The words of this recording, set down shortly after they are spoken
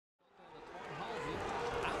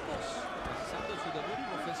Pasando su debut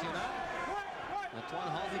profesional.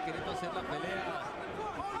 Antoine Halsey queriendo hacer la pelea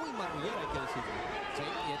muy marrullera, hay que decirlo. Sí,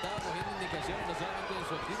 y estaba cogiendo indicaciones no solamente de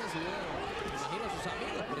su equipo, sino me imagino a sus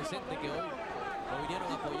amigos presentes que hoy lo vinieron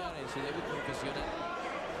a apoyar en su debut profesional.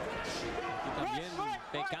 Y también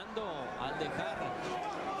pecando al dejar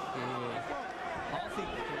Halsey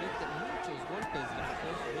comete muchos golpes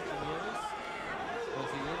largos, muchos miedos,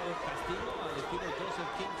 consiguiendo castigo al estilo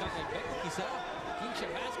Joseph King Kagaybeco. Quizá King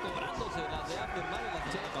Shabazz cobrándose las de Abderman en la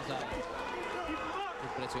semana pasada.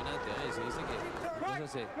 Impresionante, ¿eh? Se dice que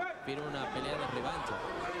incluso se firma una pelea de revancha.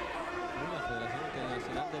 Una Federación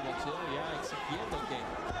Internacional de Boxeo ya exigiendo que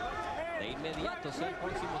de inmediato sea el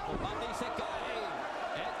próximo combate y se cae.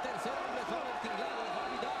 El tercer hombre con el tinglado de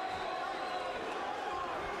Hollywood.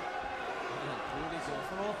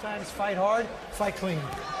 For all times, fight hard, fight clean.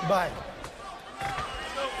 Bye.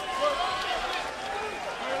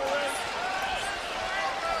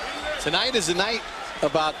 Tonight is a night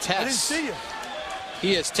about tests. I didn't see you.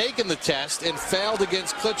 He has taken the test and failed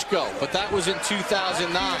against Klitschko, but that was in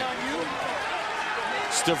 2009.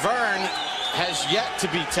 Stavern has yet to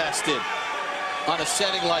be tested on a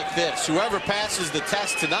setting like this. Whoever passes the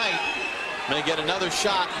test tonight may get another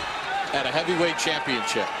shot at a heavyweight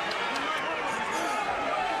championship.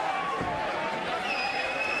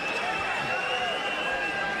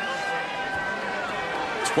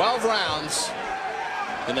 "12 rounds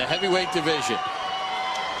in the heavyweight division.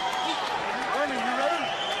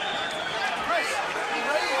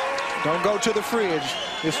 Don't go to the fridge.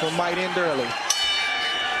 This one might end early.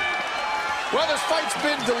 Well, this fight's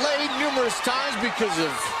been delayed numerous times because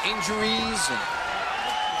of injuries and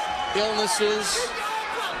illnesses.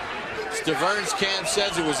 Stavern's camp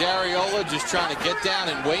says it was Areola just trying to get down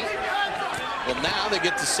and wait. Well, now they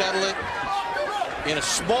get to settle it in a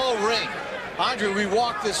small ring. Andre, we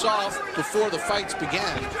walked this off before the fights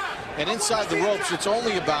began, and inside the ropes, it's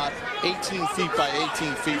only about 18 feet by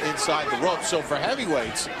 18 feet inside the ropes. So for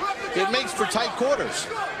heavyweights, it makes for tight quarters.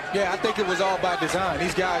 Yeah, I think it was all by design.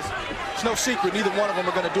 These guys, it's no secret, neither one of them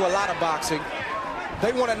are going to do a lot of boxing.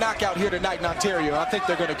 They want a knockout here tonight in Ontario. I think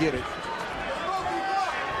they're going to get it.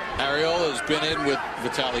 Areola has been in with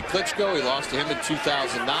Vitaly Klitschko. He lost to him in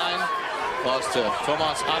 2009. Lost to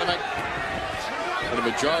Tomas Adamek in a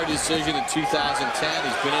majority decision in 2010.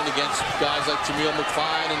 He's been in against guys like Jameel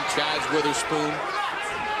McFine and Chaz Witherspoon.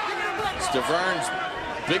 Stavern's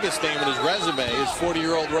biggest name in his resume is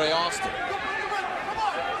 40-year-old Roy Austin.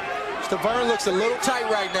 Stavern looks a little tight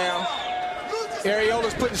right now.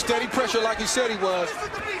 Areola's putting steady pressure like he said he was.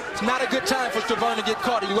 It's not a good time for Stavern to get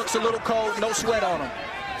caught. He looks a little cold, no sweat on him.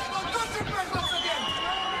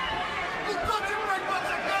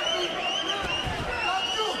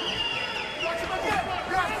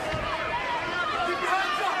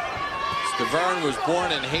 Stavern was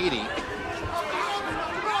born in Haiti,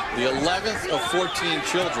 the 11th of 14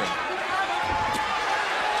 children.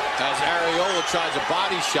 As Areola tries a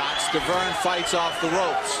body shot, Stavern fights off the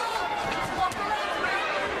ropes.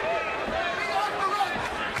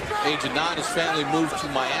 Age of 9, his family moved to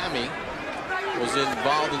Miami. Was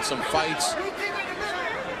involved in some fights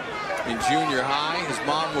in junior high. His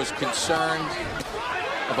mom was concerned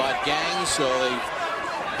about gangs, so they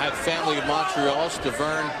had family in Montreal.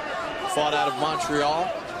 Stavern fought out of Montreal,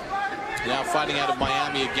 now fighting out of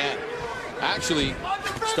Miami again. Actually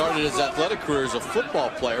started his athletic career as a football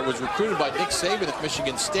player, was recruited by Nick Saban at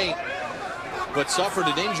Michigan State, but suffered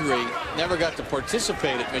an injury, never got to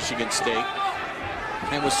participate at Michigan State,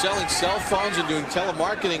 and was selling cell phones and doing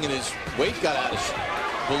telemarketing, and his weight got out of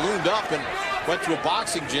ballooned up and went to a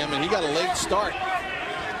boxing gym, and he got a late start.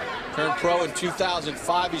 Turned pro in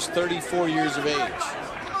 2005. He's 34 years of age.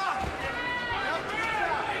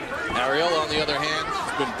 Areola, on the other hand,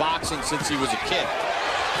 has been boxing since he was a kid.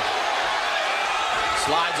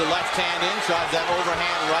 Slides a left hand in, tries that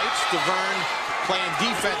overhand right. Stavern playing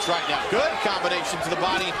defense right now. Good combination to the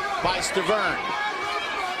body by Stavern.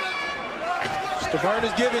 Stavern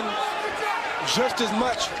is giving just as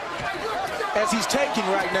much as he's taking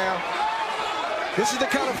right now. This is the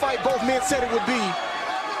kind of fight both men said it would be.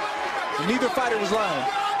 Neither fighter was lying.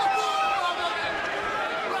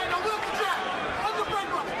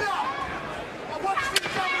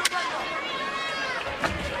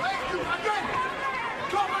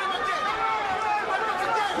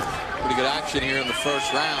 Pretty good action here in the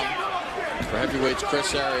first round for heavyweights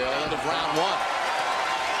Chris Areola. End of round one.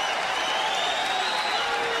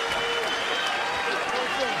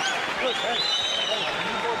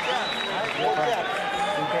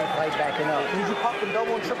 Backing up. Did you pop the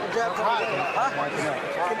double and triple jab? Huh?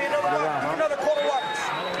 Give me another quarter water.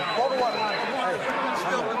 Quarter water.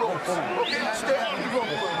 Okay,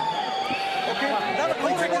 stay. Okay, now the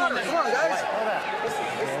coach again. Come on, guys. Listen.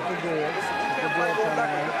 Going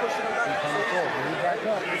back and pushing him back.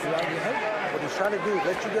 What he's trying to do is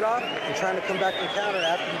let you get off and trying to come back and counter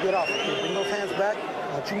after you get off. Okay, bring those hands back.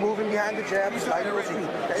 Let you moving behind the jab. Slide your feet.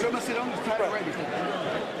 Okay.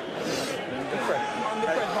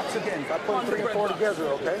 Box again. I put 3 and 4 together,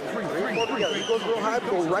 okay? 3 and 4 together. He goes real high,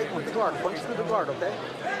 go right with the guard. Punch through the guard, okay?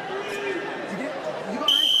 You go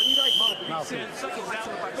mouthpiece.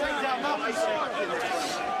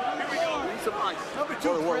 Number 2.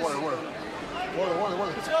 Let's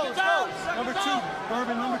go. Number 2.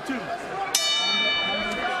 Bourbon, number 2.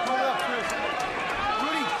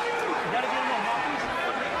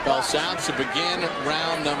 Bell sounds to begin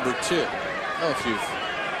round number 2. Oh, if you've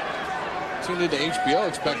tuned into HBO,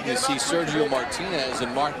 expecting to see Sergio Martinez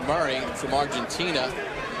and Mark Murray from Argentina.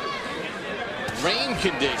 Rain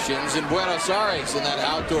conditions in Buenos Aires in that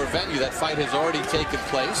outdoor venue. That fight has already taken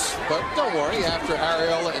place. But don't worry, after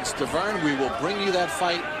Arreola and Stavern, we will bring you that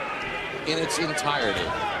fight in its entirety.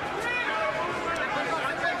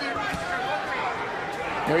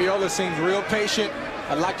 Arreola seems real patient.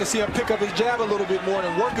 I'd like to see him pick up his jab a little bit more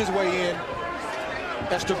and work his way in.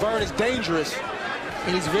 As Stavern is dangerous,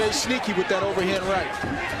 and he's very sneaky with that overhand right.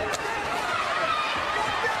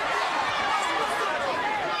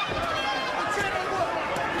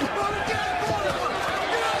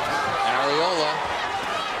 Arreola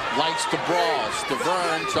likes to brawl.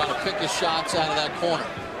 Stavern trying to pick his shots out of that corner.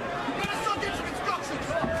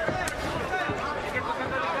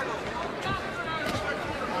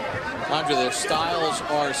 Andre, their styles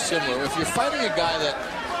are similar. If you're fighting a guy that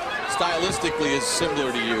stylistically is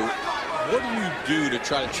similar to you, what do you do to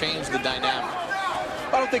try to change the dynamic?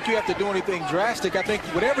 I don't think you have to do anything drastic. I think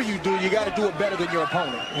whatever you do, you got to do it better than your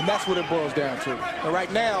opponent. And that's what it boils down to. And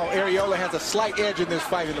right now, Arreola has a slight edge in this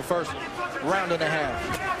fight in the first round and a half.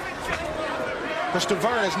 But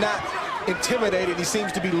Stavern is not intimidated. He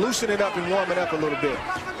seems to be loosening up and warming up a little bit.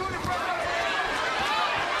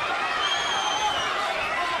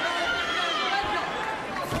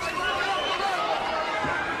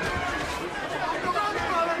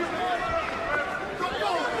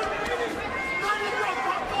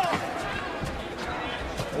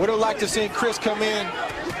 Would have liked to see Chris come in.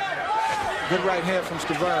 Good right hand from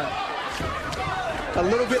Stavern. A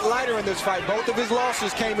little bit lighter in this fight. Both of his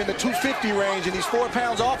losses came in the 250 range, and he's 4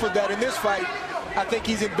 pounds off of that in this fight. I think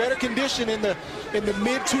he's in better condition in the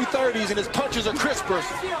mid 230s, and his punches are crisper.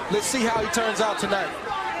 Let's see how he turns out tonight.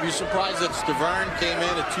 Are you surprised that Stavern came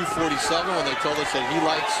in at 247 when they told us that he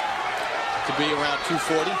likes to be around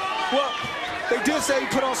 240? Well, they did say he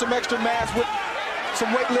put on some extra mass with some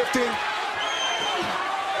weightlifting.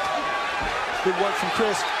 Good work from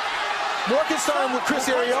Chris. More concerned with Chris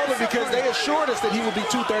Arreola because they assured us that he would be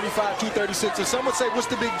 235, 236. And some would say, what's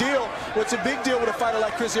the big deal? What's a big deal with a fighter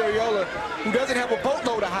like Chris Arreola who doesn't have a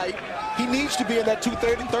boatload of height? He needs to be in that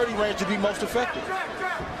 230 range to be most effective.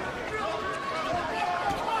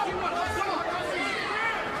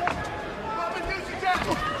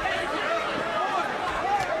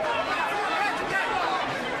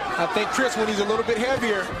 I think Chris, when he's a little bit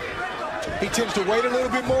heavier, he tends to wait a little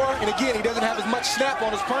bit more, and again, he doesn't have as much snap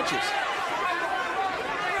on his punches.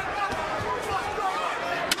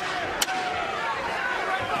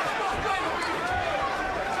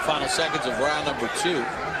 Final seconds of round number 2.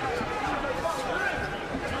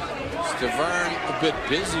 Stavern a bit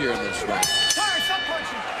busier in this round.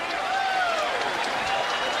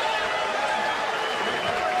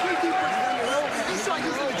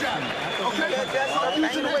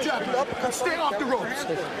 Stay off the ropes.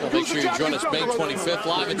 Make sure you join us May 25th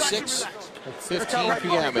live at 6:15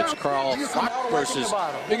 p.m. It's Carl Fox versus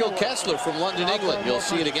Miguel Kessler from London, England. You'll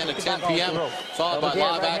see it again at 10 p.m. followed by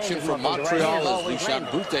live action from Montreal as Lucien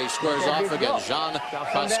Boutte squares off against Jean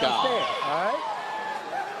Pascal. All right.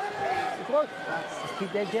 Just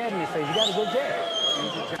keep that jab in your face. You got a good jab.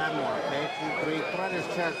 Use the jab more, okay? 2, 3. Put on his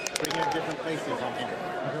chest. Bring in different places on him.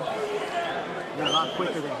 You're a lot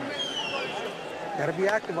quicker than him. Gotta be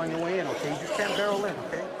active on your way in, okay? You just can't barrel in,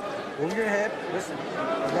 okay? Move your head. Listen.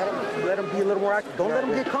 Let him be a little more active. Don't let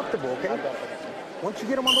him get comfortable, okay? Once you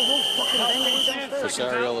get him on the ropes, fucking bang him downstairs. For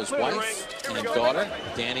Arreola's wife and daughter,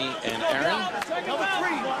 Danny and Erin,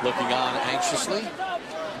 looking on anxiously.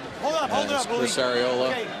 As Chris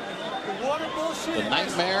Arreola, the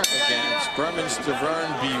nightmare against Berman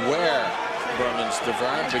Stavern. Beware, Berman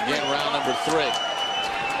Stavern. Begin round number 3.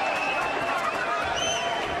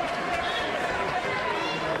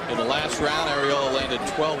 In the last round, Arreola landed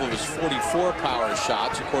 12 of his 44 power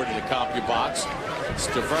shots, according to CompuBox.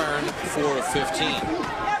 Stavern, 4 of 15.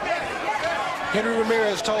 Henry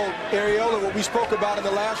Ramirez told Areola what we spoke about in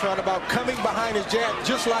the last round about coming behind his jab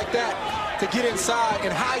just like that to get inside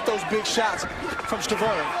and hide those big shots from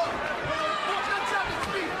Stavern.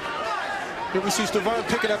 Here we see Stavern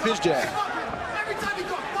picking up his jab.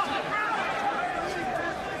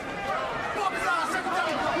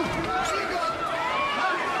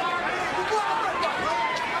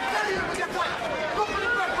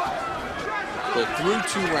 So through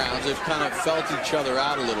 2 rounds, they've kind of felt each other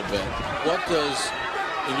out a little bit. What does,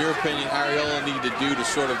 in your opinion, Areola need to do to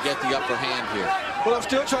sort of get the upper hand here? Well, I'm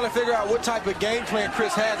still trying to figure out what type of game plan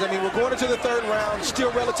Chris has. I mean, we're going into the 3rd round,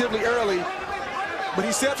 still relatively early. But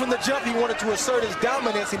he said from the jump he wanted to assert his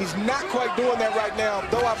dominance, and he's not quite doing that right now,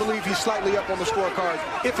 though I believe he's slightly up on the scorecard,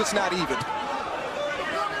 if it's not even.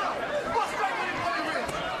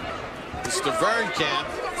 The Stavern camp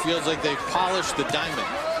feels like they've polished the diamond.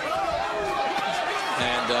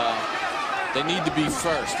 And they need to be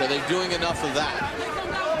first. Are they doing enough of that?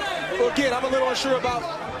 Well, again, I'm a little unsure about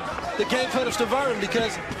the game plan of Stavern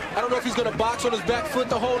because I don't know if he's going to box on his back foot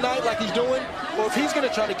the whole night like he's doing, or if he's going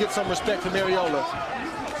to try to get some respect from Areola.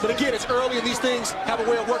 But again, it's early, and these things have a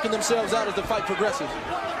way of working themselves out as the fight progresses.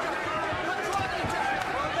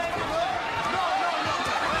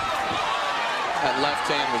 That left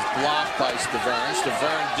hand was blocked by Stavern.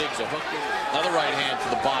 Stavern digs a hook. Another right hand to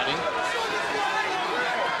the body.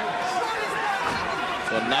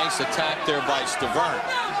 So a nice attack there by Stavern.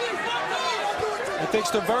 I think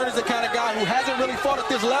Stavern is the kind of guy who hasn't really fought at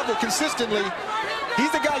this level consistently.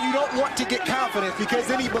 He's the guy you don't want to get confidence because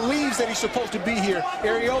then he believes that he's supposed to be here.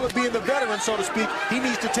 Areola being the veteran, so to speak, he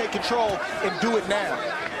needs to take control and do it now.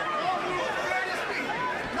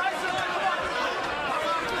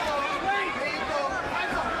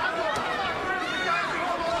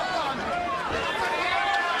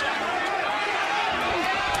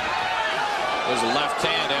 There's a left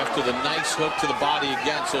hand after the nice hook to the body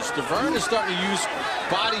again. So Stavern is starting to use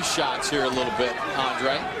body shots here a little bit,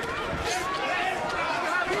 Andre.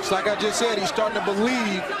 It's like I just said, he's starting to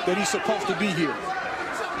believe that he's supposed to be here.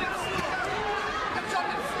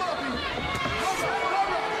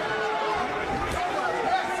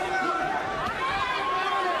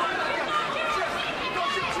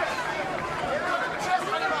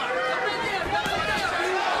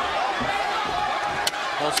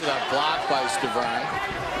 Also that block by Stavern.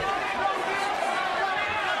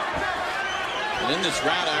 And in this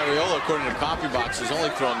round, Areola, according to CompuBox, has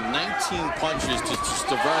only thrown 19 punches to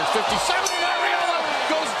Stavern's 57. And Areola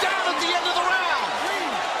goes down at the end of the round.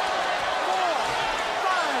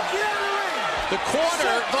 The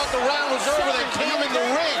corner thought the round was over. They came in the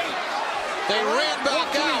ring. They ran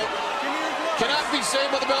back out. Cannot be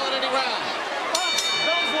saved by the bell in any round.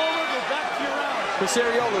 Chris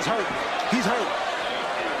Areola's hurt. He's hurt.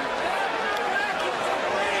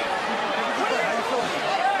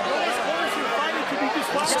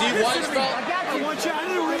 Steve Weisfeld. I want you out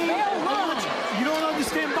of the ring. You don't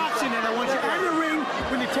understand boxing, and I want you out of the ring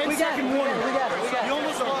when the 10-second warning. You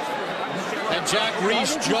almost lost. And Jack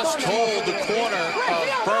Reese just told the corner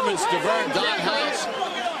of Berman Stavern, Don House,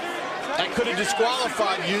 that could have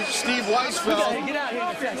disqualified you. Steve Weisfeld,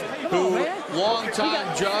 who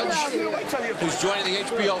longtime judge, who's joining the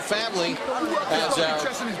HBO family as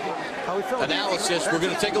our analysis. We're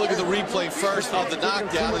going to take a look at the replay first of the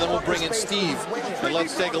knockdown, and then we'll bring in Steve. And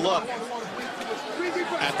let's take a look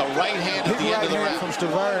at the right hand at the end of the round. From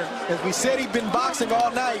Stavern. As we said, he'd been boxing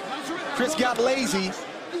all night. Chris got lazy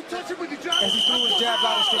as he threw his jab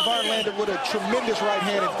out, and Stavern landed with a tremendous right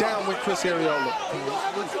hand, and down went Chris Areola.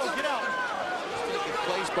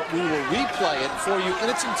 But we will replay it for you in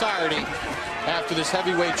its entirety after this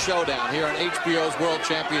heavyweight showdown here on HBO's World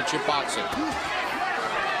Championship Boxing.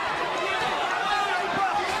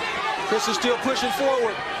 Chris is still pushing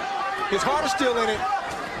forward. His heart is still in it.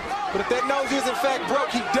 But if that nose is in fact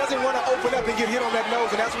broke, he doesn't want to open up and get hit on that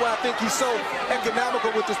nose, and that's why I think he's so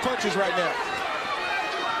economical with his punches right now.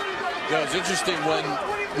 Yeah, it was interesting when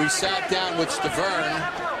we sat down with Stavern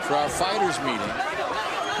for our fighters meeting.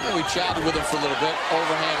 And we chatted with him for a little bit.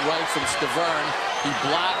 Overhand right from Stavern. He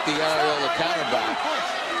blocked the Areola counterback.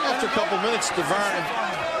 After a couple minutes, Stavern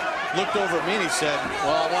looked over at me and he said,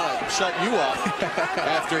 well, I want to shut you up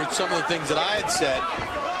after some of the things that I had said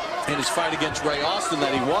in his fight against Ray Austin that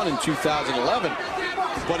he won in 2011.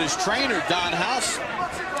 But his trainer, Don House,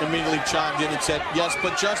 immediately chimed in and said, yes,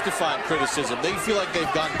 but justified criticism. They feel like they've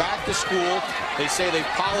gone back to school. They say they've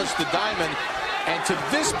polished the diamond. And to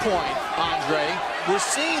this point, Andre, we're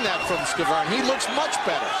seeing that from Stavern. He looks much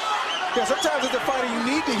better. Yeah, sometimes as a fighter, you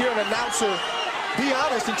need to hear an announcer be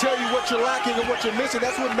honest and tell you what you're lacking and what you're missing.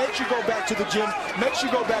 That's what makes you go back to the gym, makes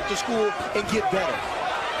you go back to school and get better.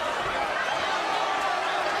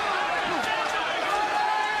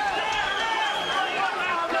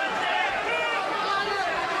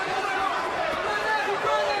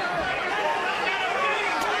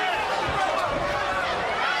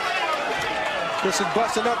 Chris is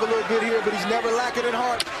busting up a little bit here, but he's never lacking in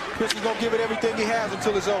heart. Chris is going to give it everything he has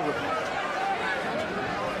until it's over.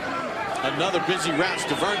 Another busy round.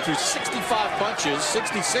 Stiverne threw 65 punches,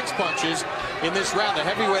 66 punches in this round. The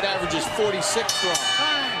heavyweight average is 46 strong.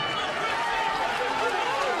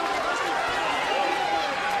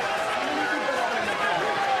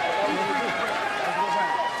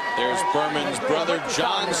 There's Berman's brother,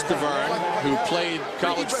 John Stiverne, who played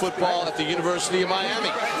college football at the University of Miami.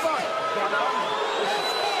 You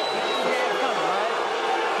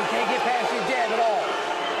can't get past your jab at all.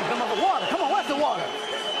 You come up with water. Come on, what's the water?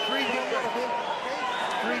 3 deep breaths, please.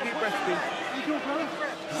 3 deep breaths, please.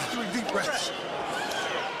 3 deep breaths.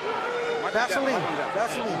 Vaseline. You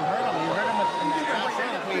heard him. You heard him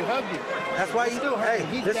that's why he hugged you. That's why he's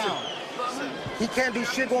He's down. down. He can't do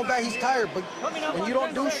shit going back. He's tired. But when you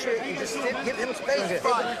don't do shit, you just sit, give him space to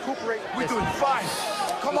recuperate. We're doing fine.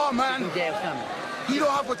 Come on, man. Jab's coming. You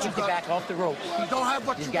don't have what you Get got. back off the ropes. You don't have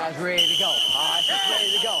what This you guy's got. ready to go. All right, he's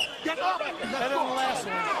ready to go. Get up. Better than the last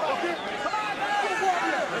one. Okay.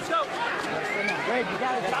 Let's go. Red, you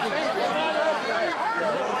got it.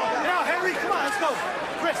 Now, Henry, come on, let's go.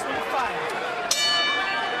 Chris, number 5.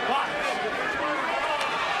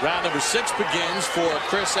 Round number 6 begins for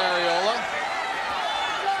Chris Arreola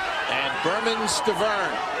and Berman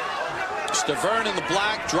Stiverne. Stiverne in the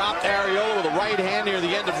black dropped Arreola with a right hand near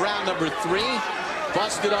the end of round number 3.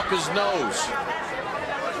 Busted up his nose.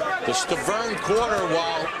 The Stiverne corner,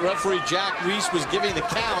 while referee Jack Reese was giving the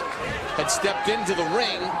count, had stepped into the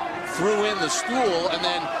ring, threw in the stool, and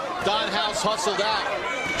then Don House hustled out.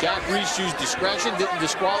 Jack Reese used discretion, didn't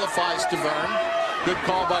disqualify Stiverne. Good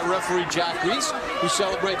call by referee Jack Reese, who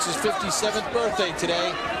celebrates his 57th birthday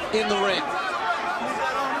today in the ring.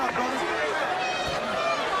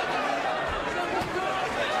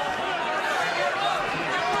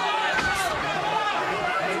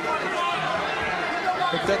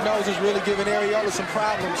 I think that nose is really giving Arreola some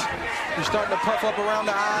problems. He's starting to puff up around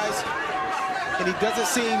the eyes, and he doesn't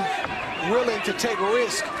seem willing to take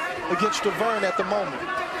risk against Stiverne at the moment.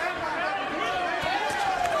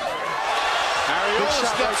 Arreola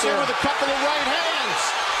steps in with a couple of right hands.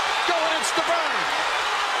 Going at Stiverne.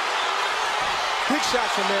 Big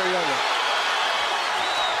shots from Arreola.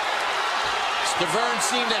 Stiverne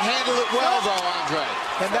seemed to handle it well, though, Andre.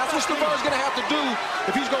 And that's what Stiverne's going to have to do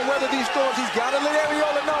if he's going to weather these storms. He's got to let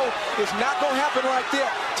Arreola know it's not going to happen like that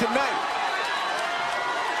tonight.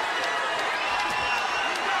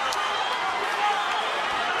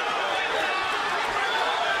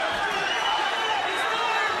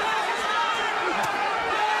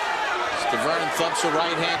 Stiverne thumps a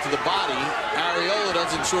right hand to the body. Arreola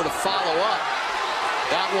doesn't sort of follow up.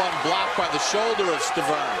 That one blocked by the shoulder of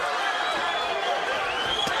Stiverne.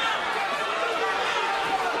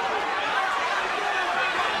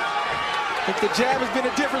 I think the jab has been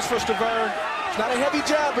a difference for Stiverne. It's not a heavy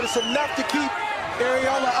jab, but it's enough to keep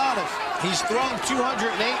Arreola honest. He's thrown 208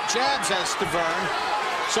 jabs at Stiverne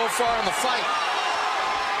so far in the fight.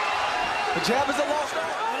 The jab is a lost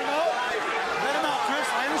art. Let him out, Chris.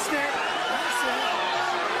 I understand.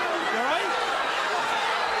 You all right?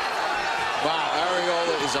 Wow,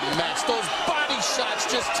 Arreola is a mess. Those body shots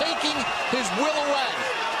just taking his will away.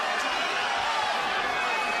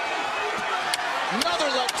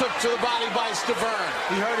 Another left hook to the body by Stiverne.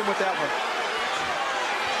 He hurt him with that one.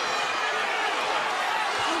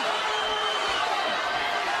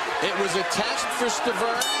 It was a test for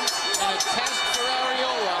Stiverne and a test for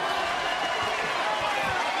Arreola.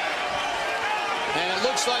 And it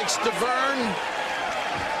looks like Stiverne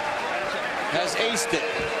has aced it.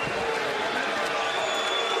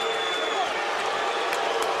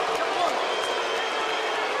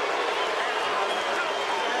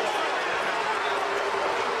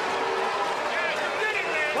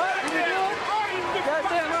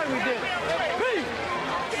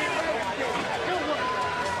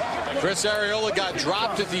 Chris Arreola got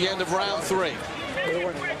dropped at the end of round 3.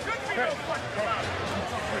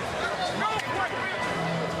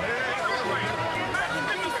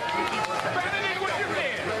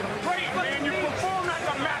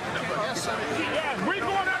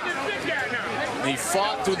 He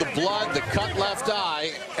fought through the blood, the cut left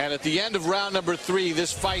eye, and at the end of round number 3,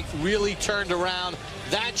 this fight really turned around.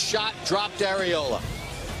 That shot dropped Arreola.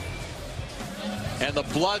 And the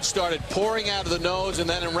blood started pouring out of the nose, and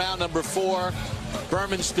then in round number 4,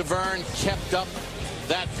 Berman Stiverne kept up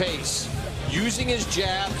that pace. Using his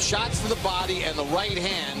jab, shots to the body, and the right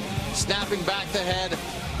hand, snapping back the head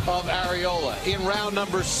of Arreola. In round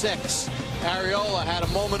number 6, Arreola had a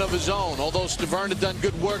moment of his own. Although Stiverne had done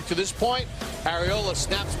good work to this point, Arreola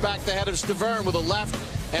snaps back the head of Stiverne with a left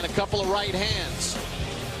and a couple of right hands.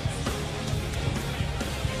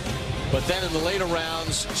 But then in the later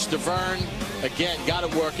rounds, Stavern again got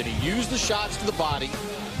it working. He used the shots to the body,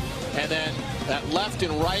 and then that left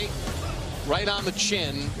and right on the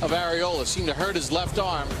chin of Arreola seemed to hurt his left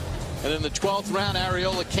arm. And in the 12th round,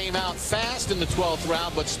 Arreola came out fast in the 12th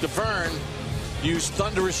round, but Stavern used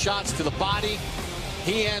thunderous shots to the body.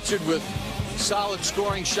 He answered with solid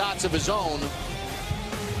scoring shots of his own.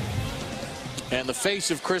 And the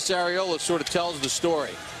face of Chris Arreola sort of tells the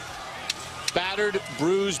story. Battered,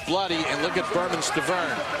 bruised, bloody, and look at Berman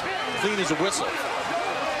Stavern, clean as a whistle.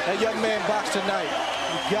 That young man boxed tonight.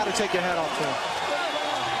 You got to take your hat off to him.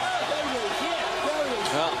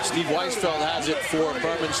 Well, Steve Weisfeld has it for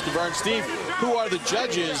Berman Stavern. Steve, who are the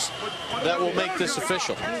judges that will make this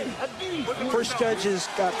official? First judge is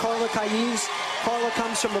Carla Kouts. Carla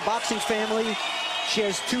comes from a boxing family. She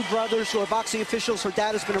has two brothers who are boxing officials. Her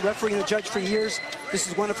dad has been a referee and a judge for years. This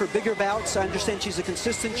is one of her bigger bouts. I understand she's a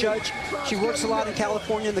consistent judge. She works a lot in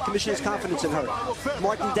California, and the commission has confidence in her.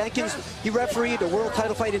 Martin Denkins, he refereed a world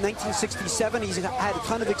title fight in 1967. He's had a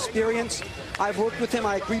ton of experience. I've worked with him.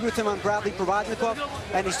 I agreed with him on Bradley Provodnikov,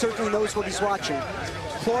 and he certainly knows what he's watching.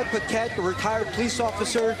 Claude Paquette, a retired police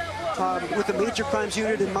officer with the major crimes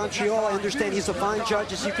unit in Montreal. I understand he's a fine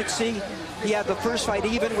judge, as you can see. He had the first fight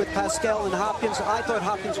even with Pascal and Hopkins. I thought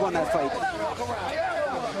Hopkins won that fight.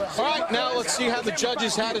 All right, now let's see how the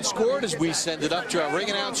judges had it scored as we send it up to our ring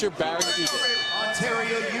announcer, Barry Egan.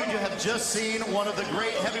 Ontario, you have just seen one of the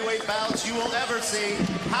great heavyweight bouts you will ever see.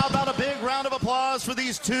 How about a big round of applause for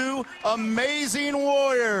these two amazing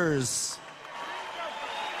warriors?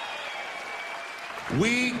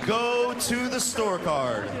 We go to the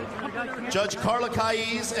scorecard. Judge Carla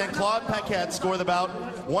Kouts and Claude Paquette score the bout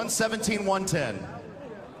 117-110.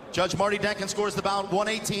 Judge Marty Denkin scores the bout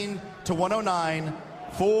 118-109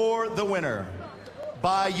 for the winner.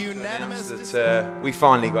 By unanimous that we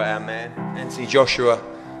finally got our man. Anthony Joshua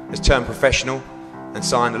has turned professional and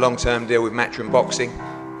signed a long-term deal with Matchroom Boxing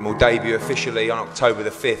and will debut officially on October the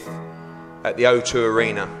 5th at the O2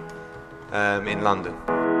 Arena in London.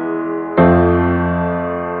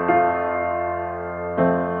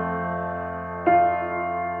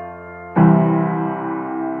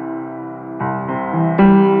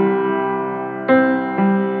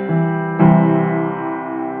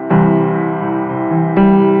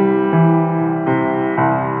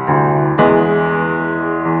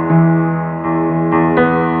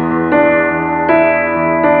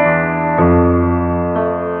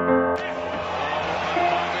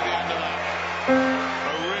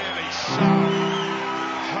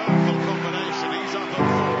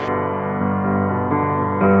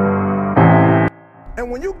 And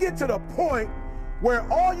when you get to the point where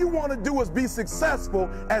all you want to do is be successful,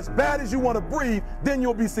 as bad as you want to breathe, then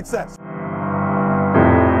you'll be successful.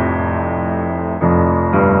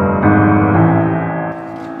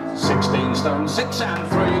 "16 stone 6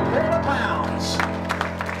 3/4 pounds.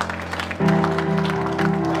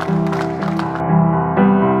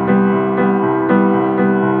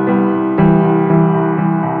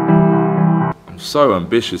 I'm so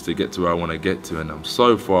ambitious to get to where I want to get to, and I'm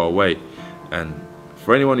so far away. And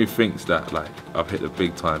for anyone who thinks that like I've hit the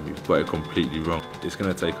big time, you've got it completely wrong. It's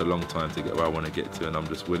going to take a long time to get where I want to get to, and I'm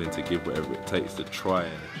just willing to give whatever it takes to try.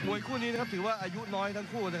 มวยคู่นี้นะครับถือว่าอายุน้อยทั้ง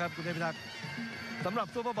คู่นะครับคุณเทพิทักษ์สำหรับ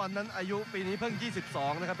ซูเปอร์บอลนั้นอายุปีนี้เพิ่ง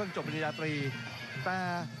 22 นะครับเพิ่งจบปริญญาตรีแต่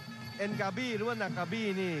เอ็นกาบี้หรือว่านากาบี้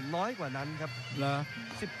นี่น้อยกว่านั้นครับเหรอ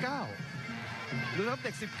19หรือครับเ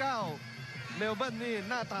ด็ก19เมลเบิร์นนี่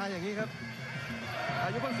หน้าตาอย่างนี้ครับอา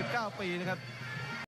ยุเพิ่ง19 ปีนะครับ